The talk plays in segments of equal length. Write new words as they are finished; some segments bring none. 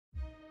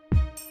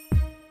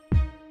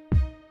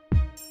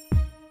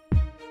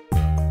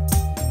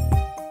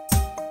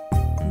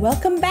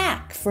Welcome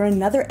back for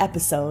another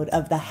episode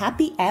of the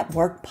Happy at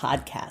Work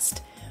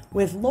podcast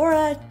with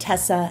Laura,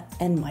 Tessa,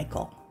 and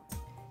Michael.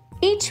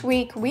 Each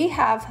week, we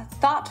have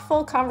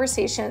thoughtful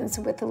conversations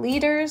with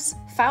leaders,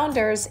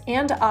 founders,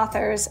 and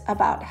authors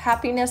about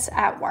happiness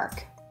at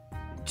work.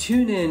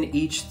 Tune in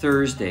each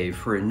Thursday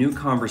for a new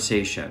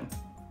conversation.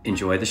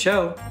 Enjoy the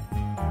show.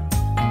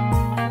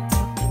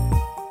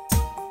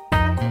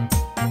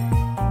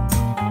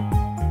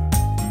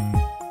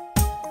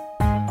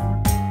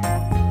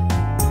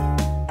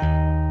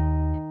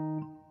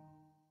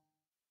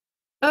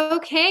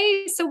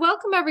 Okay, so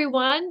welcome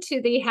everyone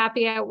to the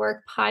Happy at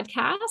Work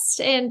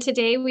podcast. And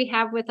today we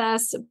have with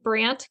us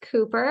Brant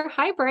Cooper.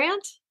 Hi,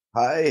 Brant.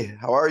 Hi,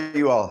 how are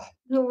you all?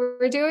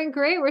 We're doing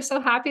great. We're so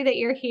happy that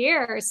you're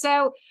here.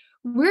 So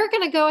we're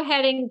going to go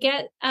ahead and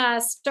get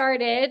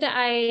started.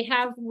 I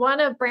have one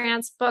of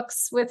Brant's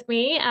books with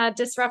me,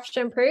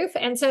 Disruption Proof.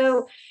 And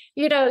so,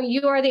 you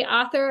are the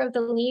author of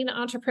The Lean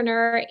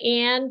Entrepreneur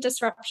and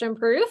Disruption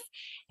Proof.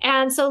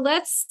 And so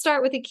let's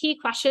start with a key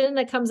question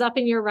that comes up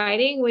in your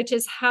writing, which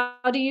is how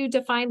do you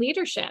define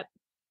leadership?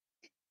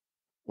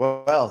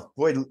 Well,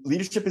 boy,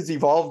 leadership has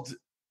evolved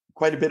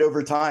quite a bit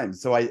over time.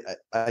 So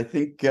I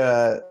think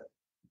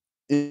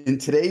in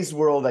today's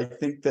world, I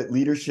think that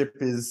leadership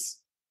is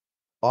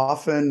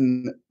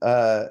often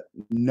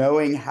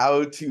knowing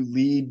how to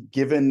lead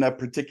given a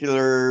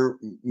particular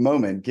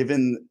moment,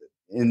 given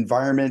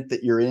environment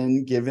that you're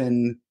in,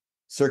 given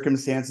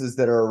circumstances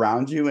that are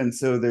around you. And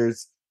so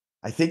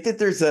I think that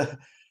there's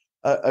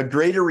a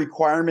greater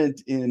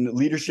requirement in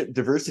leadership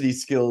diversity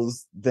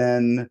skills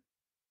than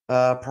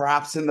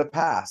perhaps in the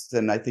past.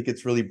 And I think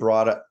it's really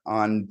brought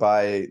on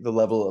by the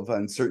level of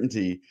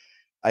uncertainty.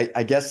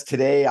 I guess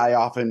today I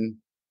often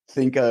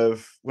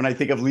when I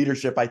think of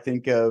leadership, I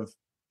think of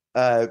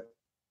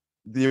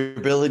the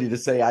ability to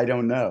say, I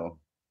don't know,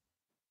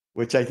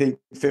 which I think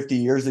 50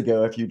 years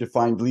ago, if you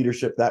defined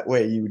leadership that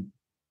way, you would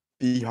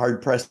be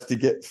hard pressed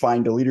to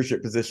find a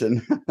leadership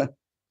position.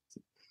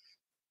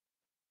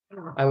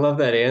 I love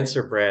that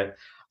answer, Brant.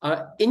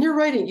 In your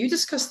writing, you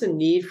discuss the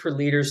need for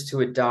leaders to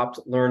adopt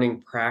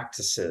learning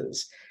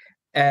practices.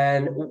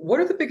 And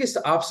what are the biggest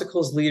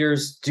obstacles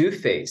leaders do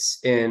face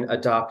in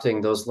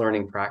adopting those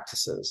learning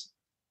practices?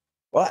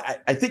 Well,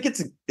 I think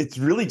it's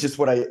really just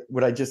what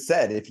I just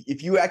said.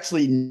 If you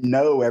actually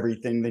know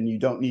everything, then you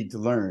don't need to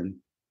learn.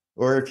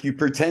 Or if you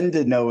pretend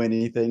to know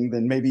anything,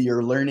 then maybe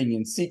you're learning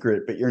in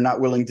secret, but you're not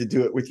willing to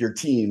do it with your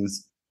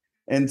teams.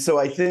 And so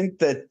I think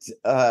that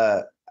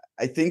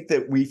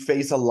we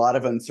face a lot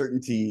of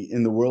uncertainty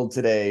in the world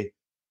today,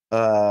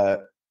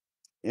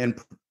 and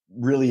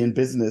really in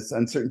business,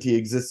 uncertainty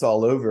exists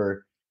all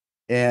over,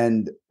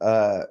 and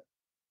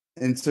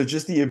so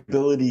just the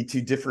ability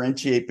to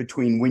differentiate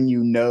between when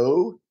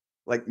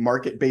like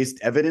market-based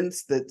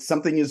evidence that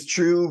something is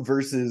true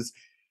versus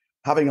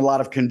having a lot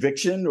of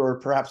conviction, or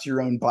perhaps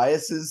your own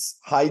biases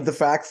hide the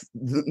fact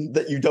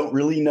that you don't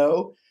really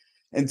know,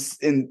 and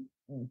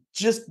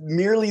just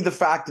merely the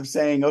fact of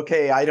saying,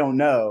 okay, I don't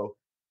know,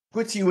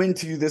 puts you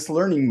into this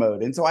learning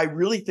mode. And so I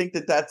really think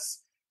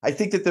I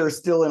think that there's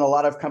still in a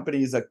lot of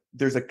companies,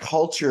 there's a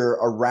culture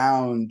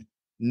around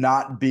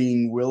not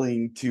being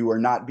willing to, or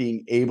not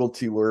being able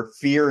to, or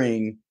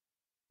fearing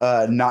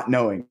not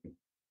knowing.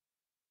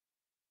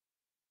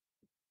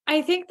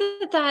 I think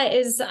that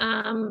is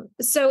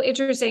so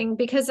interesting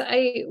because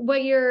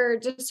what you're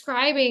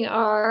describing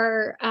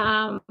are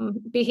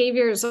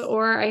behaviors,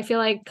 or I feel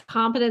like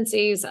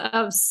competencies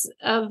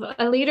of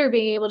a leader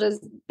being able to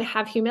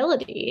have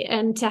humility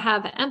and to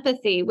have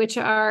empathy, which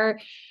are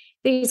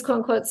these quote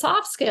unquote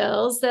soft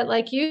skills that,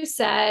 like you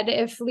said,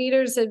 if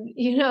leaders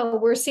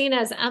were seen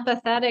as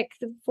empathetic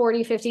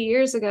 40, 50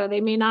 years ago,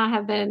 they may not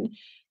have been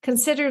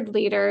considered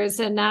leaders.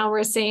 And now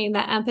we're seeing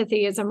that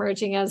empathy is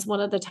emerging as one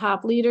of the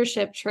top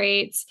leadership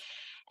traits.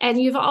 And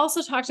you've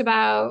also talked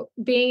about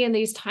being in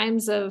these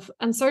times of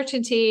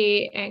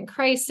uncertainty and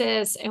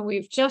crisis, and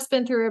we've just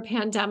been through a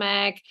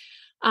pandemic.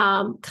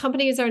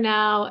 Companies are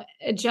now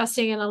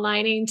adjusting and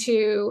aligning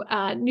to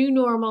a new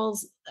normal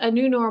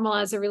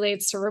as it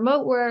relates to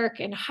remote work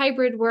and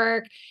hybrid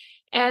work.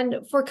 And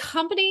for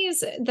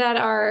companies that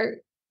are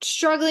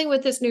struggling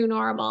with this new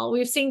normal,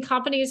 we've seen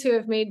companies who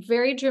have made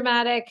very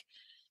dramatic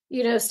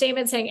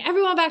statements saying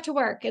everyone back to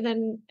work, and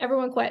then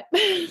everyone quit.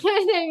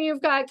 And then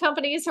you've got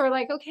companies who are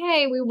like,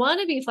 okay, we want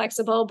to be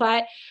flexible,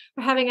 but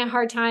we're having a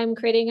hard time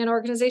creating an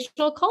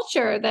organizational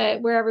culture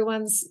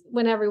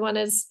when everyone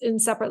is in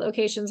separate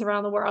locations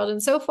around the world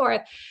and so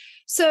forth.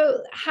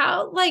 So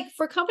how,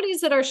 for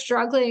companies that are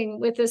struggling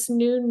with this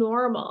new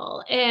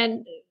normal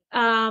and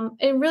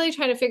really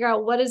trying to figure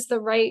out what is the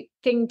right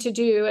thing to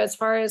do as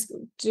far as,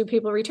 do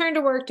people return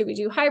to work? Do we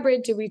do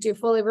hybrid? Do we do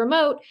fully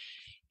remote?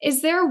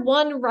 Is there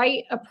one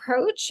right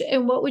approach?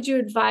 And what would you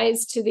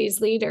advise to these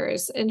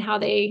leaders in how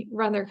they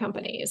run their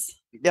companies?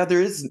 Yeah,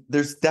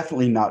 there's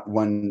definitely not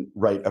one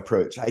right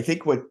approach. I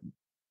think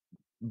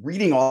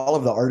reading all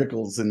of the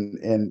articles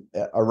and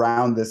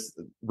around this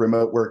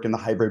remote work and the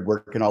hybrid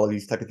work and all of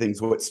these type of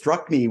things, what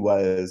struck me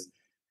was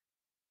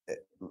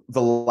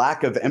the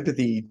lack of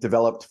empathy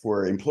developed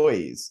for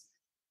employees.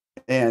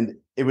 And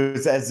it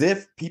was as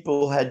if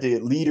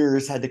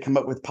leaders had to come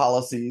up with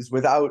policies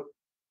without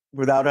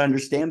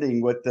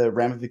understanding what the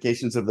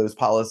ramifications of those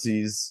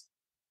policies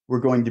were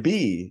going to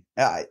be.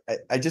 I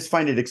just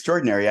find it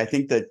extraordinary. I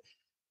think that,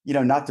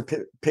 not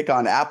to pick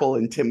on Apple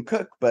and Tim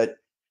Cook, but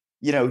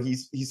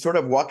he's sort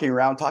of walking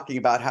around talking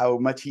about how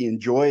much he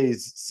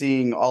enjoys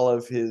seeing all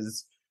of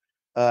his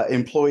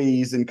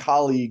employees and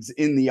colleagues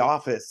in the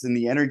office and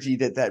the energy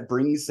that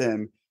brings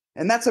him.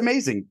 And that's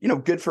amazing,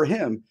 good for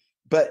him.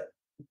 But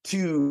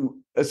to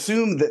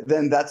assume that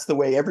then that's the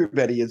way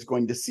everybody is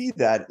going to see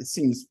that, it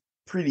seems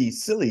pretty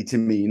silly to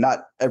me. Not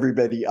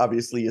everybody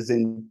obviously is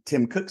in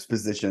Tim Cook's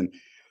position.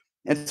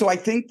 And so I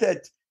think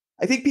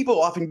people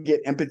often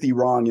get empathy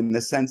wrong in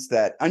the sense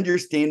that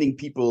understanding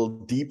people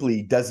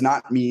deeply does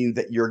not mean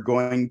that you're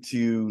going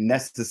to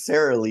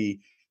necessarily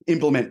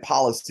implement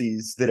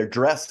policies that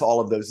address all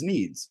of those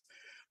needs,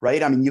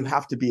 right? I mean, you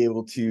have to be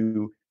able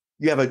to,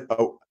 you have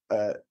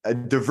a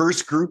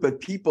diverse group of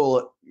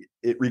people.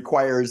 It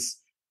requires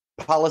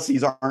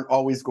policies aren't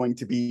always going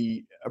to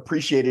be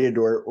appreciated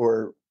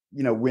or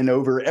win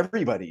over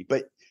everybody.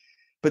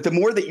 But the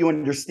more that you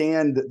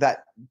understand that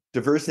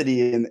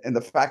diversity and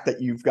the fact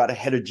that you've got a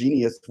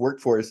heterogeneous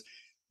workforce,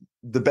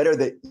 the better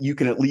that you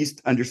can at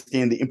least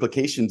understand the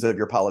implications of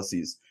your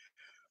policies.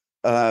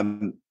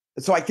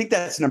 So I think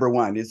that's number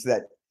one, is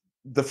that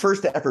the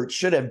first effort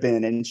should have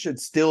been and should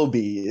still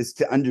be is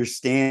to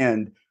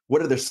understand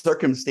what are the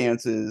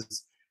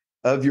circumstances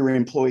of your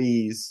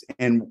employees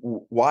and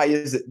why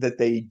is it that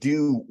they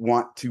do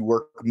want to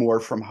work more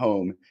from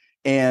home,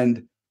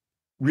 and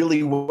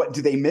really what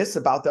do they miss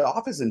about the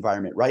office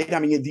environment, right? I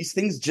mean, these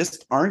things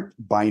just aren't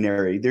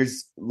binary.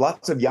 There's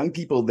lots of young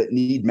people that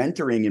need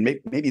mentoring, and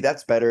maybe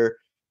that's better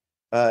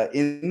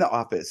in the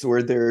office,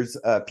 or there's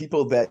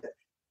people that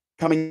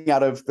coming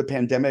out of the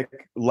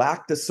pandemic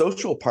lack the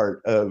social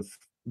part of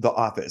the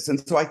office.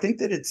 And so I think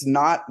that it's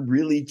not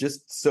really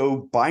just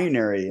so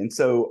binary. And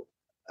so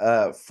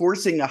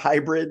forcing a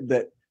hybrid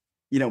that,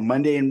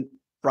 Monday and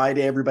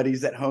Friday,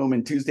 everybody's at home,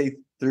 and Tuesday,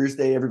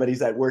 Thursday,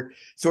 everybody's at work,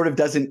 sort of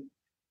doesn't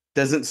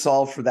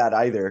solve for that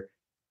either.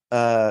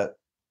 To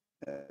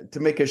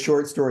make a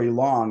short story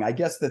long, I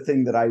guess the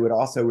thing that I would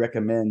also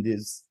recommend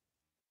is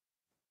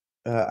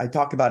I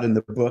talk about in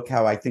the book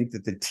how I think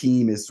that the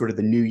team is sort of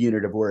the new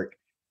unit of work.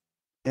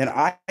 And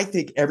I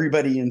think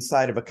everybody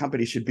inside of a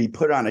company should be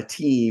put on a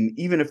team,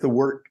 even if the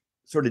work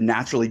sort of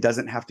naturally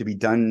doesn't have to be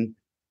done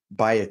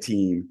by a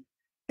team.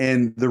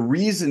 And the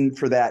reason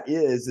for that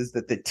is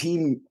that the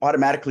team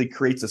automatically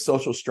creates a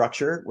social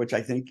structure, which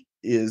I think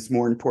is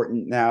more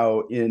important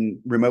now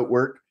in remote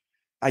work.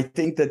 I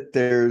think that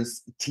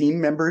there's team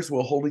members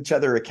will hold each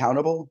other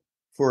accountable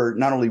for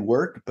not only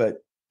work, but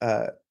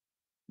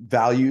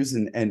values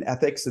and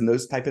ethics and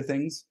those type of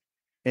things.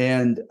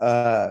 And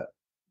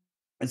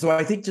so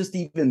I think just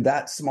even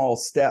that small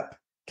step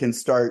can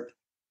start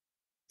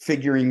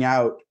figuring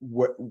out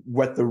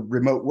what the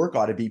remote work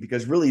ought to be,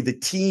 because really the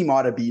team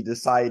ought to be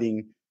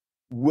deciding,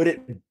 would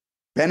it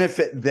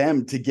benefit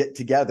them to get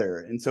together?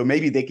 And so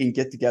maybe they can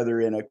get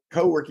together in a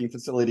co-working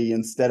facility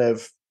instead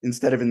of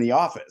in the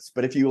office.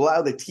 But if you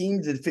allow the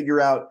team to figure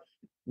out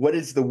what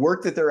is the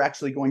work that they're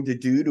actually going to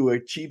do to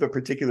achieve a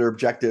particular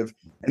objective,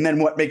 and then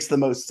what makes the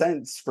most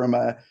sense from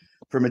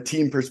a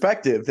team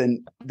perspective,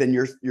 then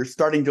you're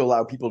starting to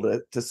allow people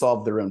to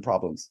solve their own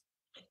problems.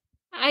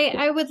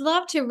 I would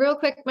love to, real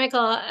quick,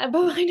 Michael,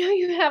 but I know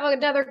you have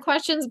other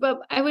questions, but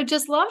I would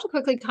just love to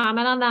quickly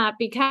comment on that,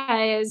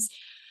 because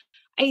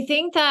I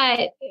think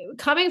that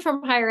coming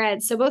from higher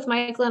ed, so both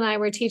Michael and I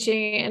were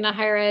teaching in a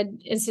higher ed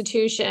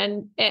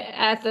institution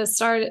at the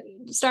start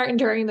and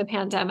during the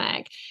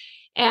pandemic.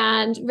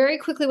 And very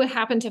quickly, what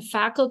happened to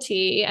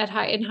faculty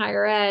in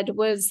higher ed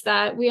was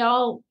that we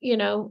all,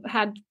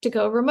 had to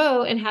go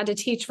remote and had to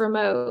teach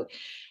remote.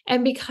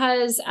 And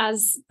because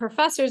as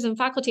professors and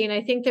faculty, and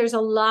I think there's a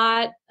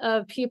lot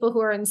of people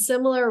who are in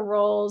similar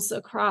roles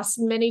across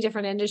many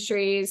different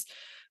industries,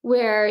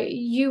 where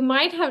you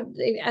might have,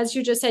 as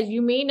you just said,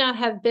 you may not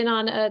have been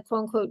on a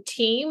quote unquote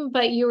team,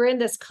 but you were in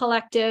this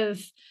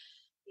collective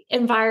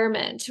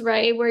environment,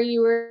 right? Where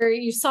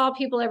you saw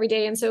people every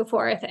day and so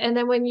forth. And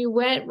then when you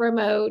went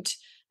remote,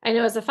 I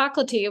know as a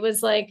faculty, it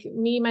was like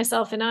me,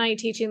 myself, and I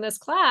teaching this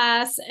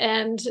class,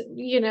 and,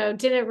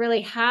 didn't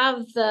really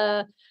have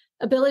the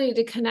ability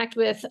to connect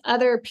with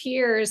other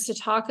peers to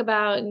talk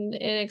about and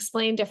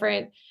explain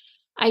different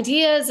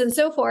ideas and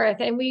so forth.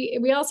 And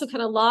we also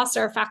kind of lost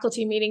our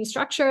faculty meeting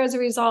structure as a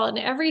result and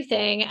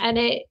everything. And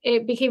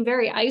it became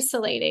very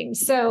isolating.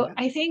 So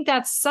I think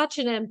that's such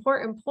an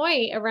important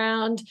point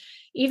around,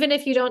 even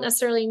if you don't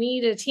necessarily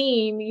need a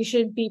team, you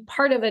should be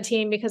part of a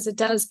team because it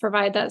does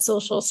provide that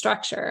social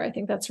structure. I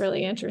think that's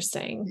really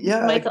interesting.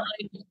 Yeah. Michael,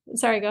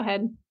 sorry, go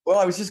ahead. Well,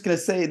 I was just going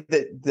to say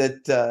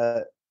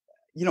that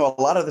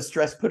a lot of the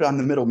stress put on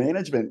the middle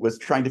management was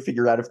trying to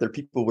figure out if their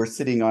people were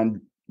sitting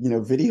on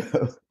video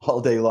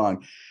all day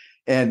long.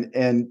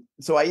 And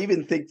so I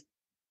even think,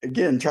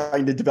 again,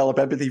 trying to develop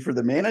empathy for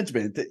the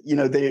management,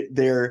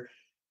 that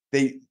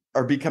they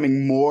are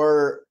becoming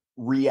more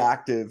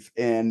reactive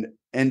and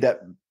end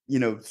up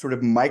sort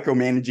of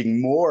micromanaging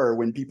more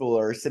when people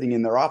are sitting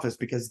in their office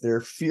because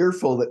they're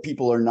fearful that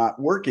people are not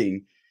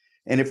working.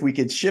 And if we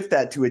could shift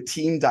that to a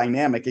team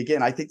dynamic,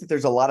 again, I think that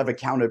there's a lot of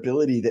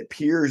accountability that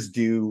peers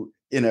do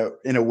in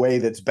a way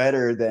that's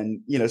better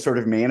than, sort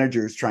of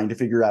managers trying to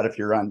figure out if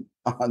you're on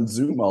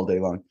Zoom all day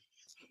long.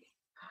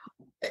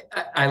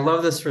 I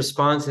love this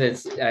response.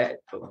 And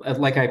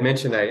like I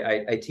mentioned,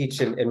 I teach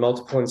in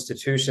multiple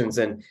institutions,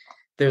 and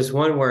there's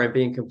one where I'm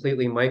being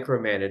completely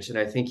micromanaged. And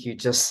I think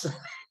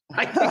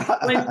I can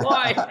explain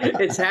why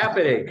it's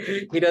happening.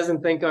 He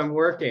doesn't think I'm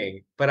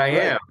working, but I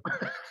am.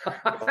 I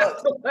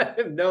have to let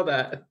him know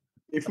that.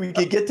 If we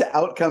could get to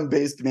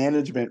outcome-based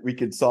management, we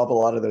could solve a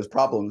lot of those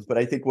problems. But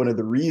I think one of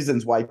the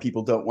reasons why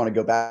people don't want to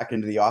go back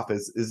into the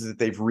office is that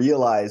they've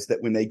realized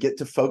that when they get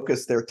to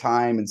focus their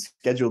time and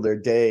schedule their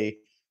day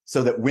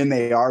so that when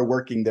they are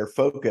working, they're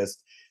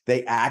focused,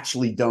 they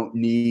actually don't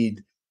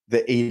need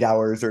the 8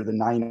 hours or the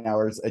 9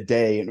 hours a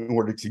day in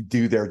order to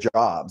do their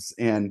jobs.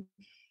 And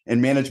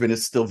management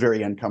is still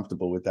very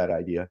uncomfortable with that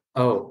idea.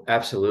 Oh,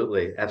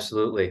 absolutely.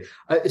 Absolutely.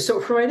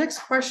 So for my next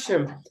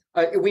question,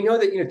 we know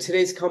that,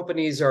 today's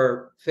companies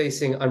are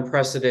facing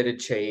unprecedented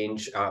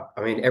change.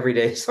 Every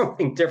day is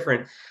something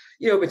different,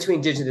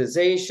 between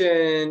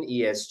digitization,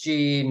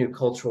 ESG, new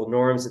cultural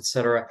norms, et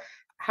cetera.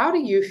 How do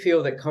you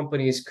feel that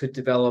companies could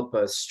develop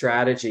a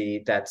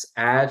strategy that's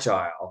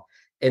agile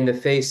in the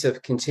face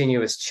of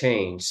continuous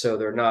change, so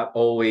they're not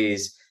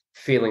always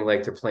feeling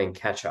like they're playing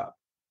catch up?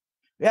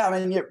 Yeah,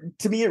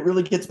 to me, it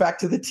really gets back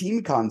to the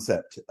team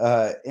concept.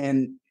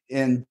 And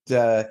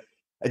a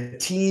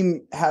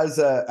team has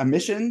a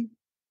mission.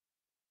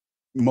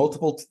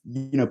 Multiple,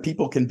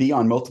 people can be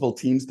on multiple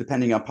teams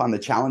depending upon the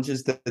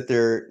challenges that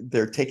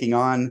they're taking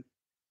on.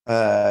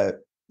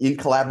 In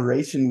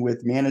collaboration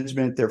with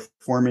management, they're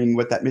forming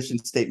what that mission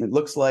statement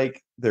looks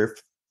like. They're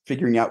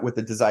figuring out what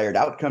the desired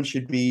outcome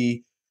should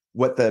be,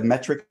 what the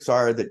metrics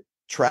are that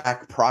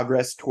track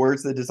progress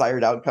towards the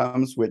desired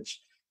outcomes, which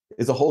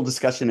is a whole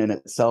discussion in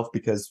itself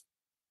because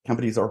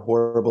companies are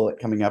horrible at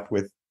coming up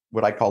with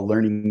what I call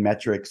learning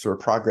metrics or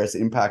progress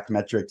impact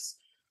metrics.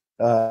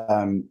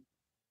 And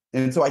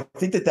so I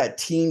think that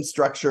team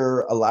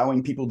structure,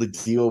 allowing people to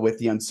deal with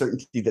the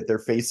uncertainty that they're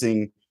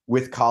facing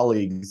with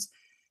colleagues,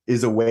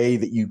 is a way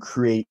that you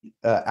create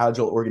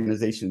agile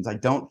organizations. I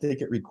don't think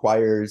it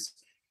requires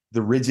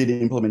the rigid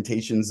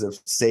implementations of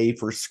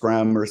SAFe or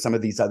Scrum or some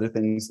of these other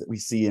things that we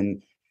see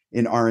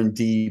in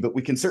R&D, but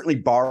we can certainly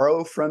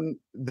borrow from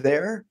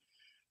there.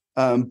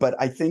 But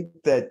I think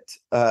that,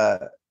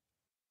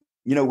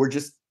 we're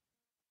just,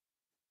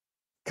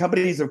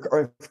 companies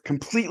are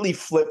completely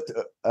flipped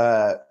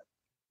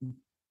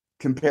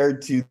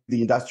compared to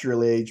the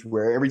industrial age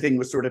where everything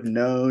was sort of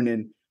known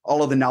and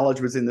all of the knowledge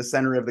was in the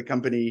center of the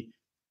company.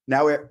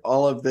 Now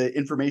all of the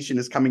information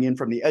is coming in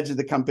from the edge of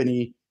the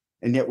company,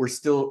 and yet we're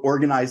still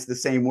organized the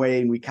same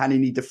way. And we kind of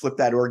need to flip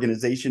that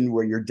organization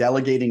where you're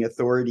delegating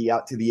authority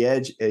out to the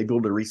edge,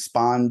 able to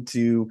respond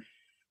to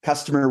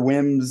customer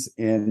whims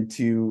and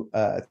to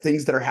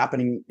things that are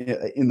happening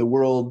in the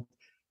world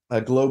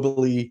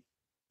globally.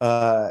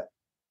 So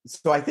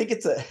I think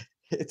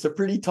it's a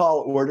pretty tall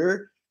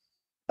order.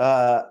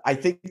 I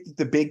think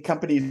the big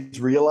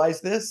companies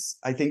realize this.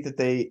 I think that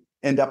they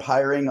end up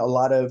hiring a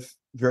lot of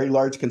very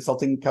large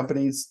consulting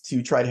companies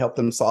to try to help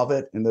them solve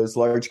it. And those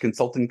large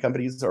consulting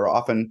companies are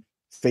often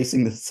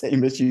facing the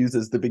same issues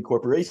as the big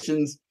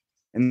corporations.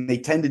 And they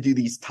tend to do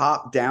these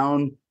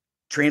top-down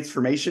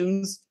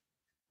transformations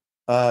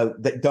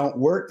that don't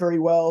work very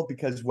well,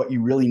 because what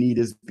you really need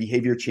is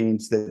behavior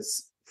change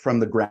that's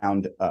from the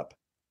ground up.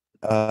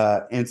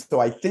 And so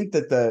I think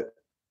that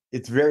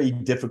it's very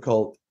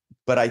difficult,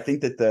 but I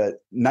think that the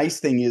nice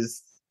thing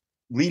is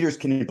leaders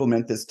can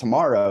implement this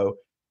tomorrow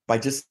by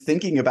just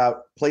thinking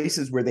about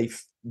places where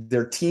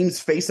their teams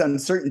face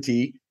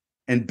uncertainty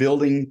and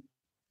building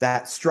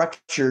that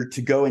structure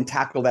to go and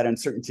tackle that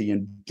uncertainty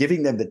and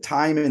giving them the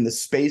time and the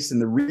space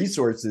and the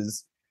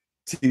resources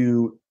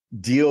to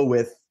deal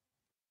with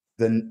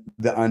the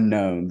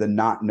unknown, the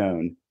not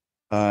known.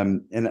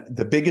 And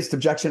the biggest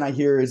objection I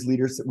hear is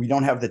leaders that we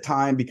don't have the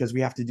time because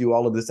we have to do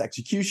all of this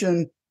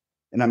execution.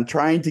 And I'm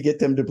trying to get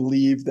them to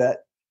believe that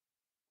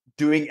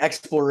doing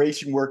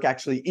exploration work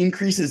actually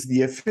increases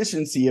the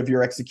efficiency of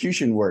your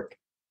execution work.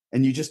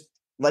 And you just,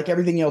 like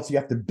everything else, you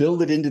have to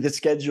build it into the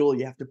schedule.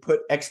 You have to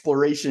put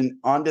exploration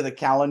onto the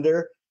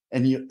calendar,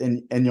 and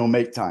you'll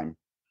make time.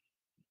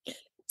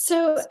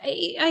 So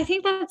I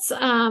think that's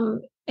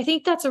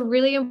a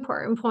really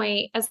important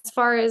point, as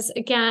far as,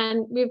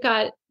 again, we've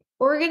got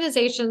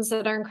organizations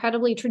that are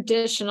incredibly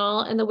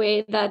traditional in the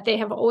way that they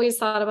have always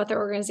thought about their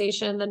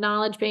organization, the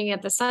knowledge being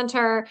at the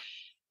center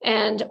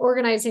and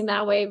organizing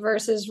that way,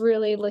 versus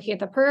really looking at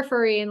the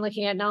periphery and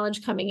looking at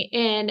knowledge coming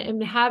in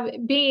and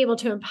being able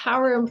to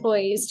empower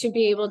employees to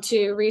be able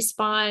to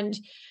respond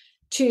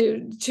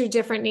to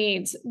different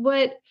needs.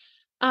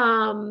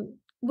 I'm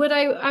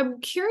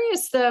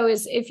curious, though,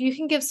 is if you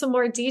can give some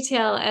more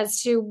detail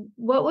as to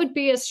what would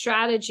be a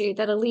strategy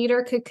that a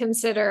leader could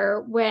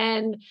consider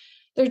when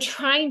they're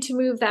trying to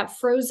move that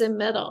frozen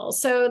middle.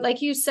 So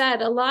like you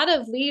said, a lot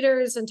of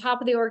leaders and top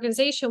of the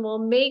organization will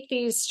make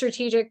these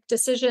strategic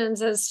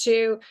decisions as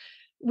to,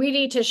 we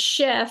need to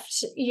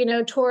shift,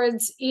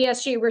 towards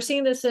ESG. We're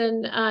seeing this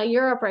in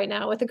Europe right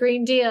now with the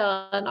Green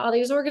Deal, and all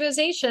these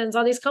organizations,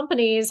 all these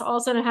companies all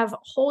of a sudden have a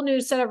whole new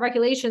set of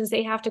regulations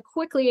they have to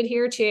quickly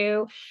adhere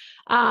to.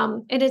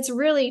 And it's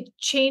really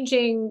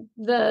changing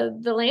the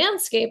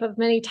landscape of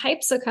many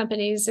types of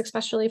companies,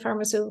 especially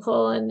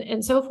pharmaceutical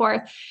and so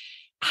forth.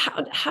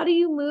 How do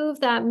you move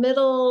that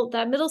middle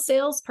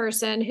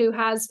salesperson who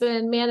has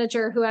been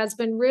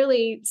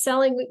really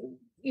selling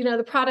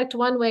the product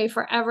one way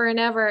forever and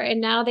ever, and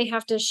now they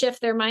have to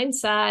shift their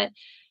mindset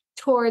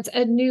towards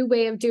a new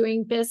way of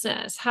doing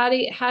business? How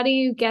do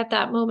you get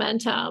that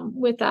momentum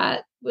with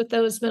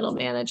those middle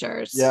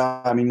managers?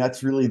 Yeah, I mean,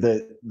 that's really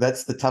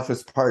that's the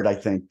toughest part. I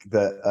think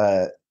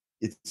that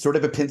it's sort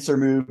of a pincer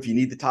move. You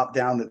need the top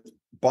down that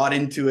bought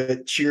into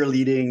it,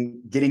 cheerleading,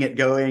 getting it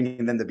going,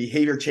 and then the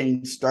behavior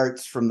change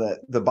starts from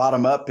the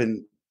bottom up,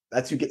 and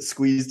that's who gets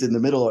squeezed in the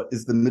middle,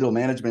 is the middle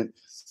management.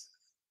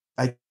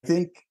 I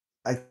think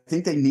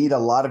they need a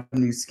lot of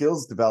new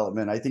skills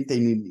development. I think they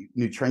need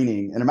new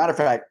training. And a matter of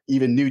fact,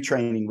 even new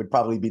training would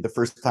probably be the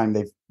first time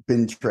they've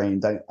been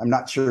trained. I'm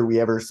not sure we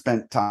ever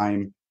spent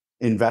time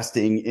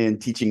investing in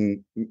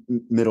teaching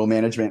middle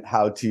management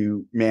how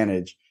to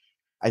manage.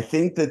 I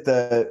think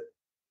that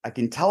I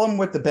can tell them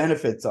what the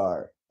benefits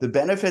are. The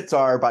benefits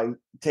are by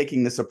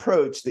taking this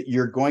approach that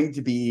you're going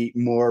to be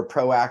more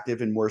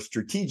proactive and more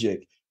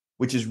strategic,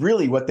 which is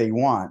really what they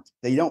want.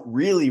 They don't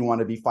really want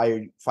to be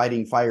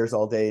fighting fires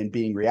all day and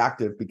being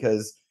reactive,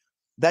 because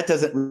that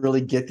doesn't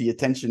really get the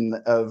attention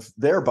of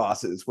their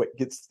bosses. What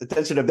gets the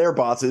attention of their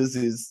bosses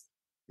is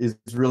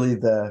really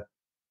that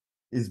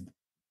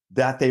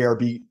they are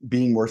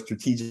being more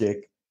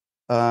strategic.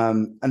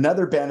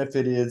 Another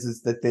benefit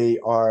is that they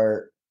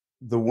are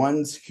the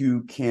ones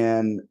who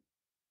can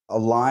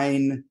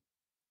align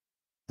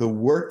the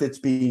work that's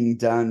being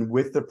done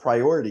with the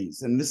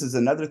priorities. And this is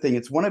another thing.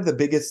 It's one of the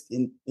biggest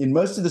in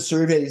most of the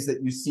surveys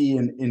that you see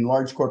in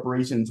large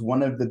corporations.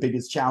 One of the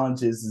biggest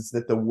challenges is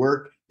that the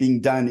work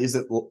being done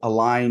isn't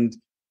aligned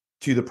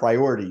to the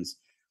priorities.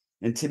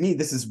 And to me,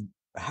 this is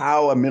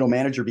how a middle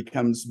manager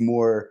becomes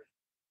more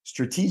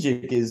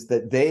strategic, is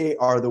that they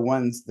are the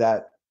ones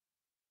that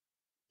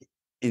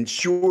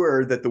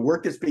ensure that the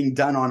work that's being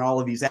done on all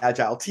of these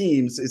agile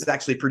teams is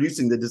actually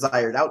producing the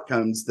desired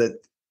outcomes that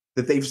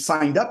they've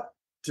signed up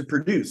to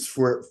produce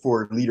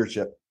for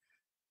leadership.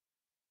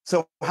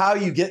 So how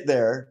you get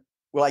there?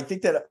 Well, I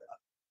think that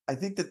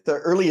the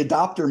early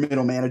adopter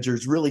middle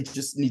managers really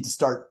just need to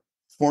start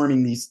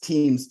forming these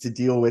teams to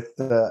deal with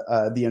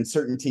the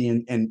uncertainty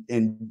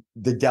and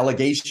the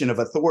delegation of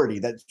authority.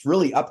 That's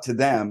really up to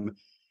them.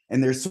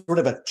 And there's sort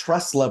of a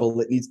trust level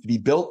that needs to be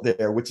built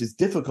there, which is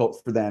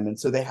difficult for them. And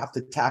so they have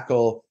to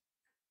tackle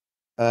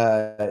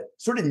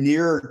sort of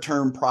near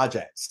term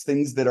projects,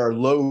 things that are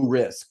low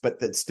risk, but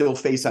that still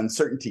face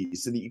uncertainty,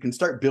 so that you can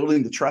start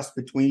building the trust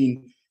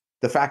between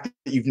the fact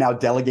that you've now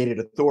delegated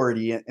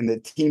authority and the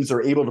teams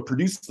are able to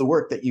produce the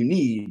work that you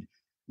need.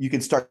 You can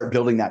start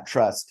building that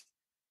trust.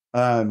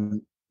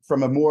 From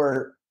a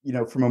more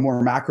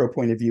macro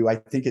point of view, I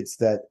think it's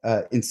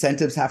that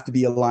incentives have to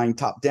be aligned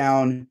top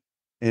down.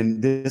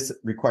 And this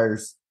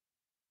requires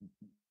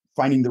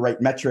finding the right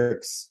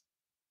metrics.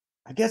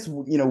 I guess,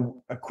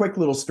 a quick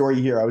little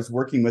story here. I was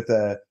working with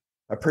a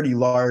pretty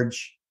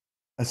large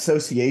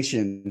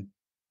association,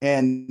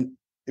 and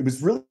it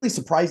was really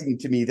surprising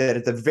to me that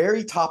at the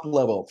very top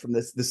level, from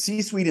the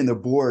C-suite and the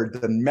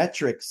board, the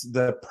metrics,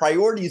 the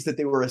priorities that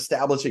they were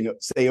establishing,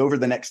 say, over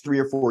the next 3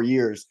 or 4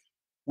 years,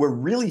 were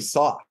really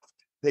soft.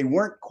 They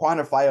weren't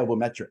quantifiable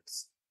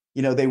metrics.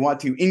 They want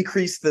to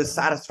increase the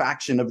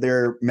satisfaction of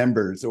their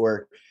members,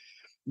 or,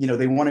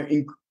 they want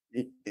to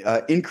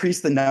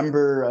increase the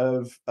number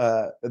of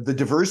the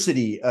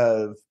diversity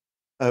of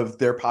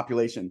their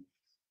population.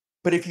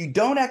 But if you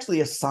don't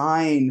actually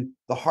assign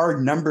the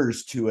hard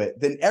numbers to it,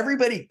 then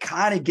everybody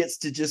kind of gets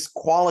to just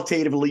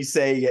qualitatively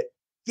say,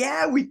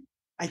 yeah,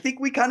 I think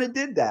we kind of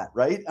did that,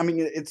 right? I mean,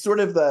 it's sort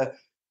of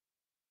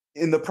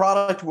in the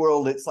product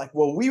world, it's like,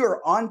 well, we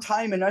were on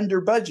time and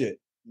under budget.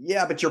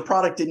 Yeah, but your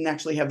product didn't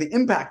actually have the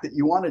impact that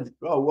you wanted.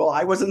 Oh, well,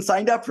 I wasn't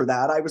signed up for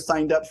that. I was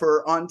signed up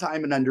for on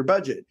time and under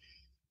budget.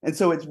 And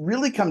so it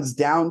really comes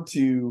down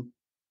to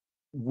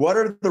what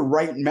are the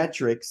right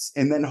metrics,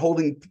 and then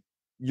holding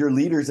your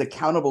leaders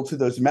accountable to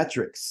those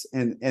metrics.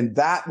 And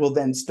that will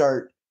then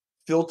start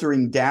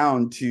filtering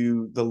down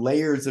to the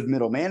layers of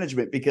middle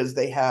management, because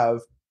they have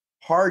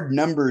hard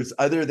numbers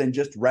other than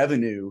just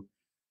revenue.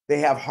 They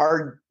have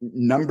hard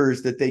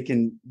numbers that they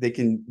can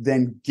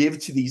then give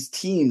to these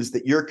teams,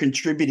 that you're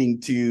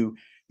contributing to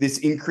this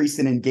increase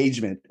in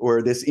engagement,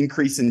 or this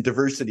increase in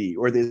diversity,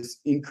 or this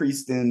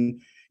increase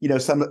in a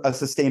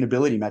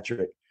sustainability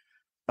metric.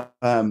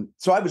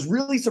 So I was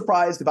really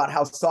surprised about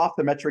how soft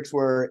the metrics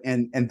were,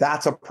 and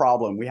that's a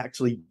problem. We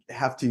actually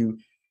have to.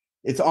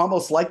 It's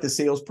almost like the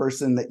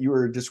salesperson that you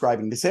were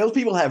describing. The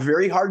salespeople have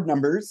very hard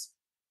numbers,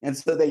 and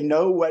so they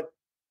know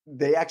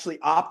they actually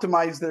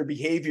optimize their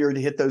behavior to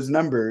hit those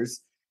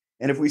numbers.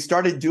 And if we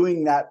started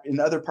doing that in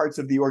other parts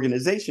of the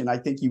organization, I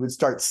think you would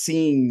start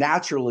seeing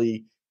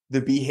naturally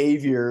the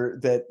behavior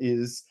that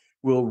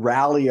will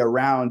rally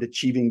around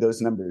achieving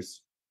those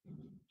numbers.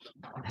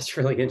 That's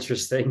really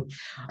interesting.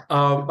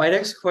 My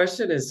next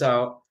question is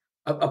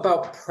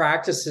about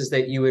practices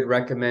that you would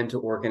recommend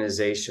to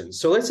organizations.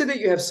 So let's say that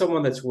you have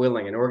someone that's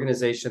willing, an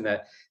organization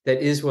that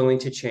is willing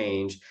to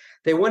change.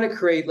 They want to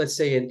create, let's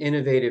say, an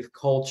innovative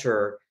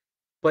culture,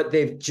 but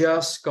they've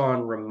just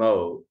gone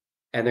remote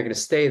and they're going to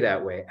stay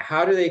that way.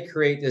 How do they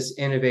create this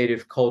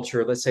innovative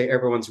culture? Let's say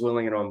everyone's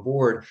willing and on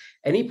board.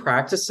 Any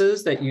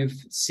practices that you've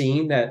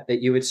seen that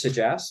you would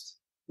suggest?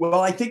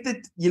 Well, I think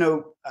that,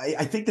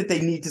 I think that they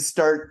need to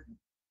start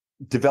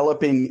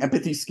developing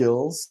empathy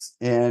skills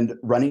and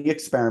running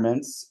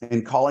experiments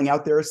and calling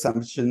out their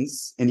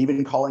assumptions and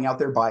even calling out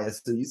their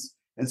biases.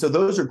 And so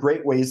those are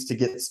great ways to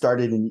get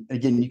started. And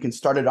again, you can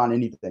start it on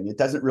anything. It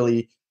doesn't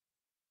really,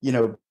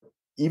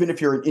 even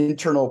if you're an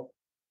internal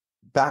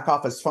back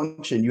office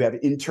function, you have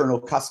internal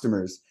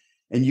customers,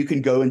 and you can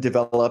go and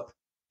develop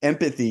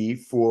empathy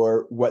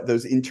for what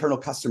those internal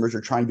customers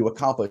are trying to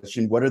accomplish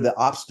and what are the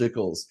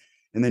obstacles.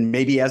 And then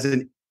maybe as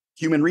a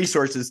human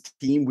resources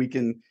team, we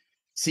can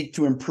seek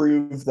to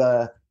improve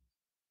the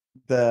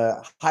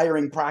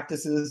hiring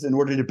practices in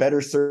order to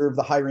better serve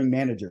the hiring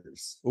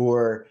managers.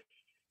 Or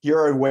here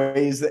are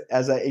ways that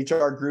as a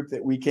HR group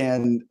that we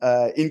can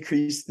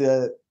increase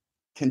the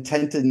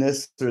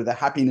contentedness or the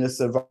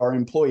happiness of our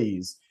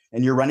employees.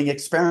 And you're running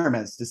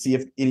experiments to see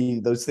if any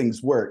of those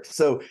things work.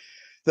 So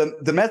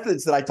the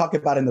methods that I talk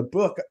about in the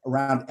book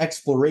around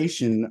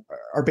exploration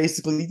are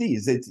basically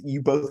these.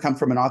 You both come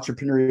from an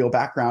entrepreneurial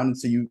background, and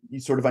so you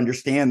sort of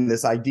understand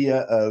this idea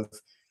of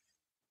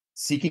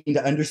seeking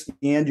to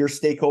understand your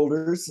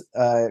stakeholders,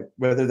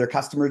 whether they're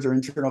customers or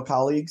internal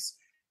colleagues.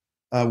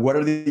 What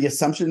are the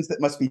assumptions that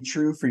must be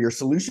true for your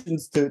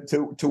solutions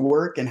to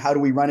work, and how do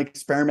we run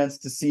experiments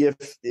to see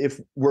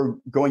if we're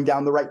going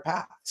down the right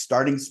path,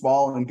 starting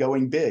small and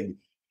going big.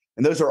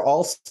 And those are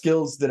all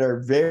skills that are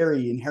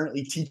very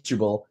inherently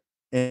teachable.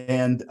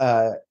 And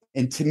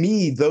to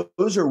me,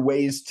 those are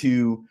ways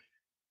to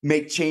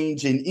make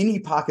change in any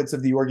pockets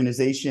of the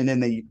organization,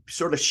 and they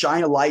sort of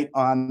shine a light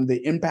on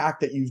the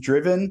impact that you've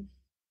driven.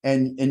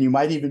 And you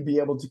might even be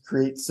able to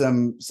create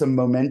some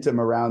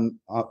momentum around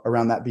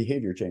that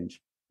behavior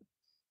change.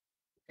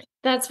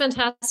 That's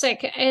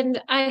fantastic. And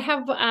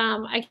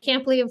I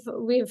can't believe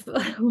we've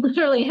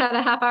literally had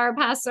a half hour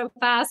pass so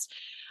fast.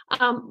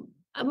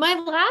 My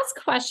last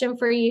question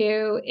for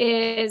you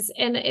is,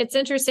 and it's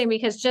interesting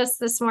because just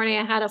this morning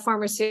I had a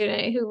former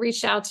student who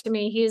reached out to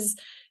me. He's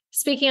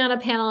speaking on a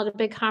panel at a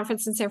big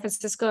conference in San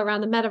Francisco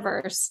around the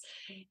metaverse.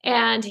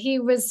 And he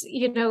was,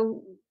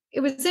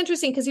 it was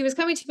interesting because he was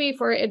coming to me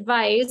for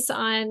advice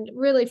on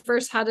really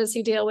first, how does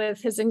he deal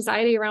with his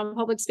anxiety around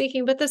public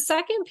speaking? But the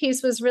second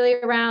piece was really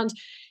around,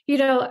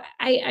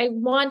 I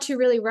want to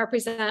really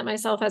represent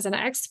myself as an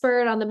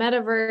expert on the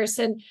metaverse.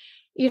 And,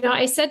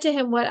 I said to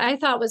him, what I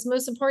thought was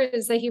most important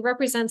is that he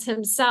represents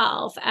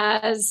himself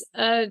as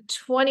a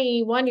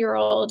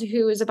 21-year-old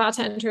who is about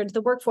to enter into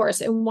the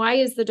workforce. And why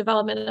is the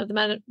development of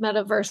the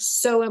metaverse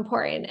so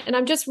important? And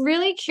I'm just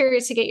really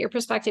curious to get your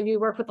perspective.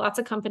 You work with lots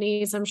of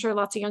companies, I'm sure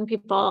lots of young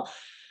people.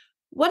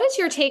 What is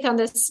your take on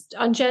this,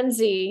 on Gen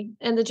Z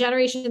and the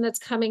generation that's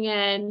coming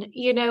in?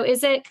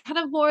 Is it kind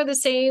of more the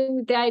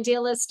same, the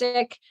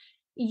idealistic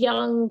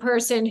young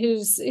person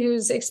who's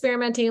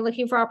experimenting and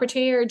looking for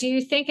opportunity, or do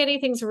you think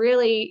anything's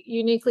really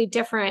uniquely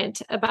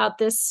different about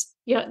this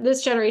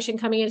generation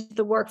coming into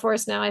the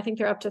workforce now? I think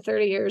they're up to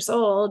 30 years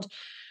old,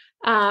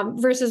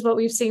 versus what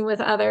we've seen with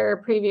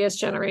other previous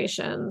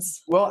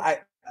generations. Well,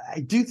 I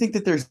do think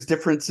that there's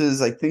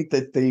differences. I think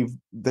that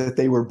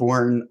they were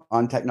born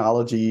on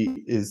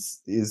technology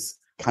is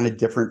kind of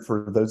different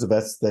for those of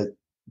us that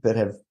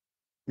have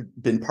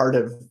been part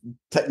of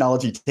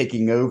technology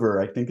taking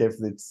over. I think if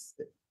it's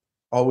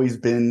always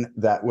been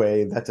that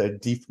way, that's a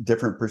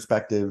different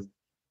perspective.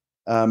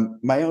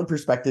 My own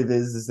perspective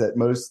is that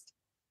most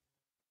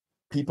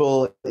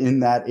people in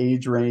that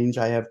age range,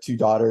 I have two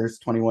daughters,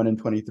 21 and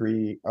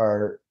 23,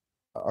 are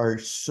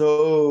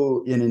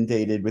so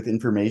inundated with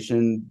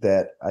information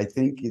that I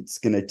think it's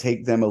going to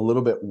take them a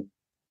little bit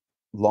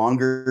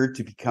longer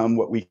to become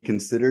what we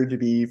consider to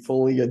be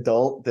fully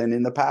adult than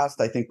in the past.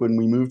 I think when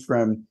we moved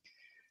from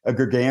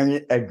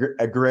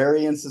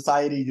agrarian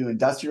society to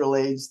industrial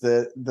age,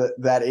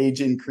 that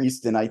age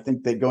increased, and I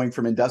think that going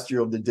from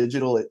industrial to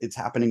digital, it's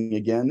happening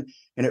again.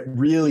 And it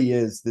really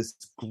is this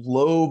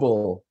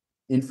global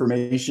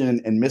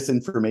information and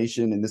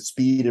misinformation and the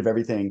speed of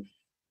everything.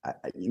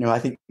 I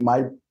think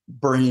my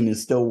brain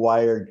is still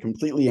wired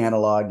completely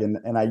analog,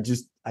 and I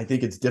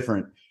think it's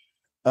different.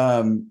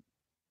 I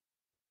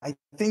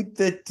think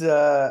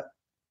that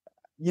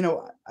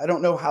I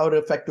don't know how to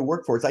affect the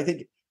workforce. I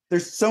think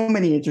there's so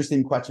many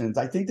interesting questions.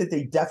 I think that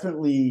they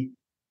definitely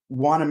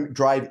want to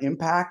drive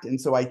impact.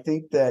 And so I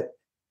think that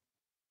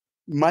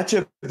much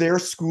of their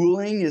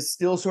schooling is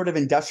still sort of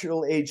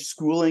industrial age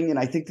schooling. And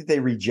I think that they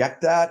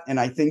reject that. And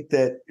I think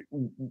that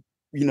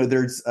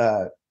there's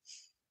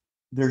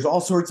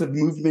all sorts of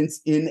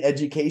movements in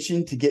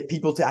education to get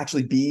people to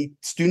actually be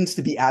students,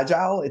 to be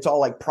agile. It's all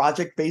like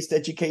project-based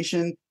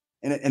education.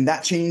 And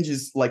that change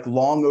is like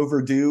long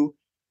overdue.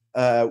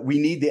 We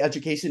need the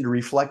education to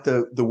reflect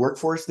the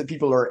workforce that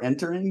people are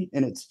entering.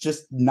 And it's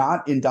just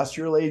not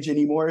industrial age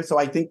anymore. So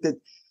I think that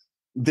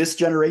this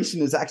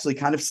generation is actually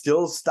kind of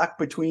still stuck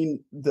between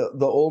the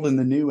old and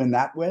the new in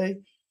that way.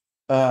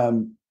 I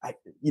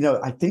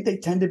think they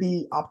tend to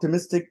be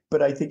optimistic,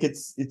 but I think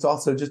it's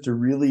also just a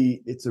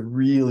really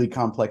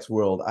complex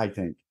world, I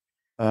think.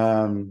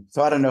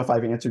 So I don't know if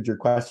I've answered your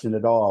question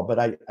at all, but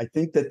I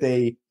think that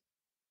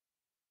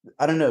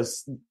I don't know,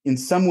 in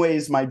some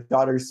ways my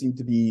daughters seem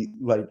to be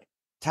like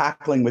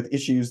tackling with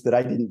issues that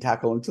I didn't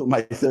tackle until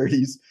my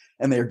 30s,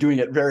 and they're doing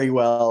it very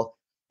well.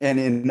 And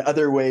in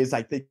other ways,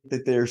 I think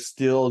that they're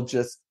still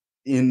just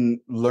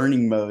in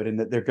learning mode, and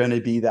that they're going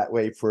to be that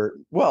way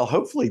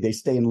hopefully they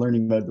stay in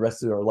learning mode the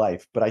rest of their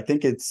life. But I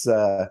think it's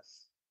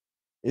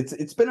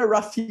been a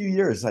rough few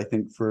years, I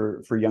think,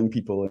 for young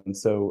people. And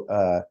so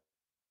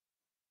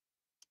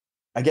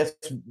I guess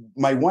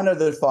my one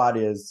other thought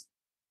is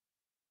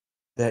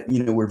that,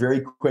 we're very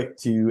quick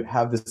to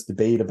have this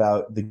debate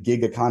about the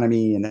gig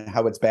economy and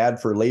how it's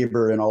bad for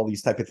labor and all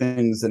these type of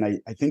things. And I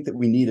think that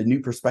we need a new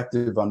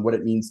perspective on what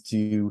it means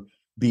to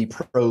be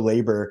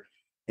pro-labor.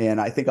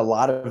 And I think a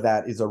lot of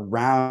that is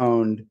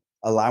around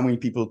allowing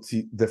people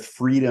the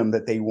freedom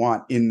that they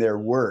want in their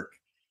work.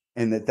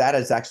 And that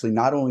is actually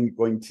not only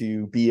going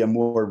to be a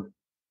more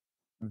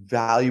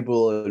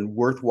valuable and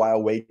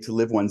worthwhile way to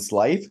live one's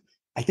life,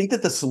 I think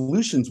that the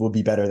solutions will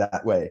be better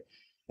that way.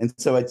 And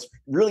so it's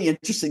really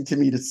interesting to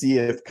me to see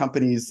if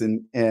companies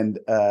and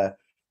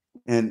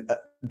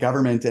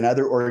government and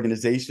other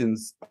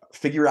organizations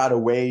figure out a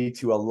way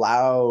to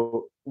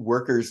allow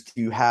workers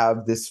to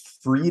have this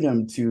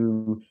freedom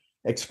to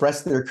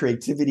express their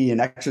creativity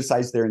and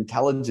exercise their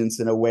intelligence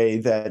in a way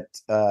that,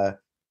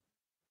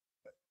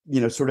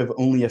 sort of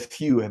only a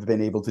few have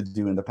been able to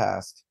do in the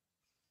past.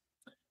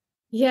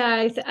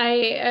 Yeah,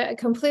 I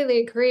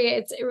completely agree.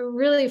 It's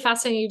really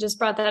fascinating you just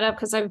brought that up,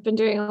 because I've been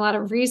doing a lot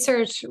of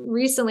research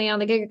recently on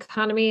the gig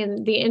economy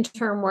and the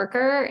interim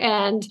worker.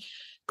 And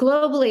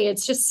globally,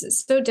 it's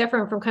just so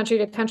different from country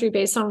to country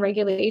based on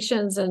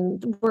regulations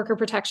and worker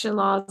protection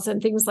laws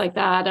and things like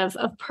that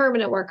of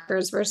permanent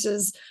workers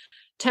versus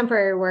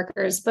temporary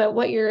workers. But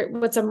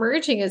what's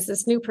emerging is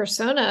this new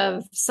persona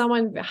of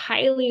someone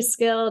highly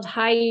skilled,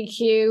 high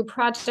EQ,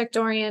 project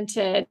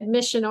oriented,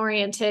 mission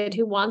oriented,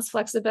 who wants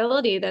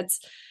flexibility, that's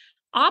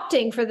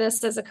opting for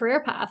this as a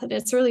career path. And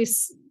it's really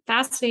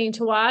fascinating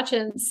to watch,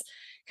 and it's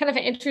kind of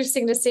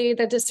interesting to see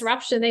the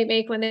disruption they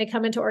make when they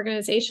come into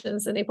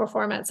organizations and they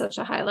perform at such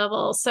a high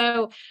level.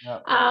 So,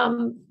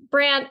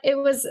 Brant, it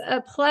was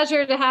a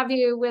pleasure to have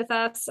you with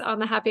us on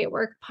the Happy at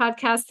Work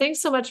podcast. Thanks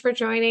so much for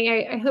joining.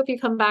 I hope you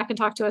come back and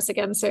talk to us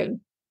again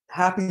soon.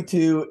 Happy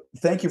to.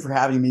 Thank you for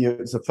having me. It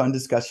was a fun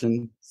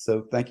discussion.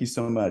 So thank you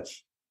so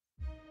much.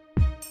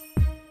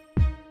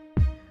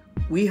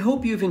 We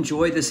hope you've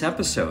enjoyed this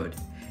episode.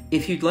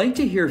 If you'd like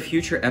to hear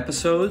future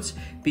episodes,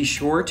 be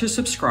sure to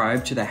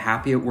subscribe to the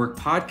Happy at Work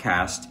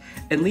podcast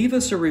and leave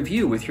us a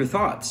review with your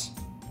thoughts.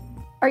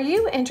 Are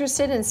you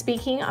interested in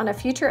speaking on a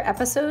future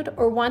episode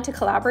or want to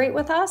collaborate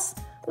with us?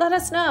 Let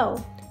us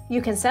know.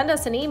 You can send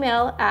us an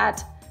email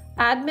at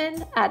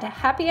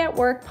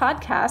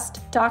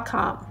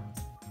admin@happyatworkpodcast.com.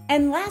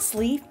 And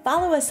lastly,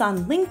 follow us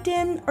on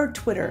LinkedIn or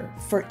Twitter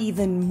for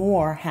even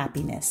more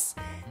happiness.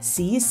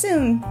 See you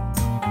soon.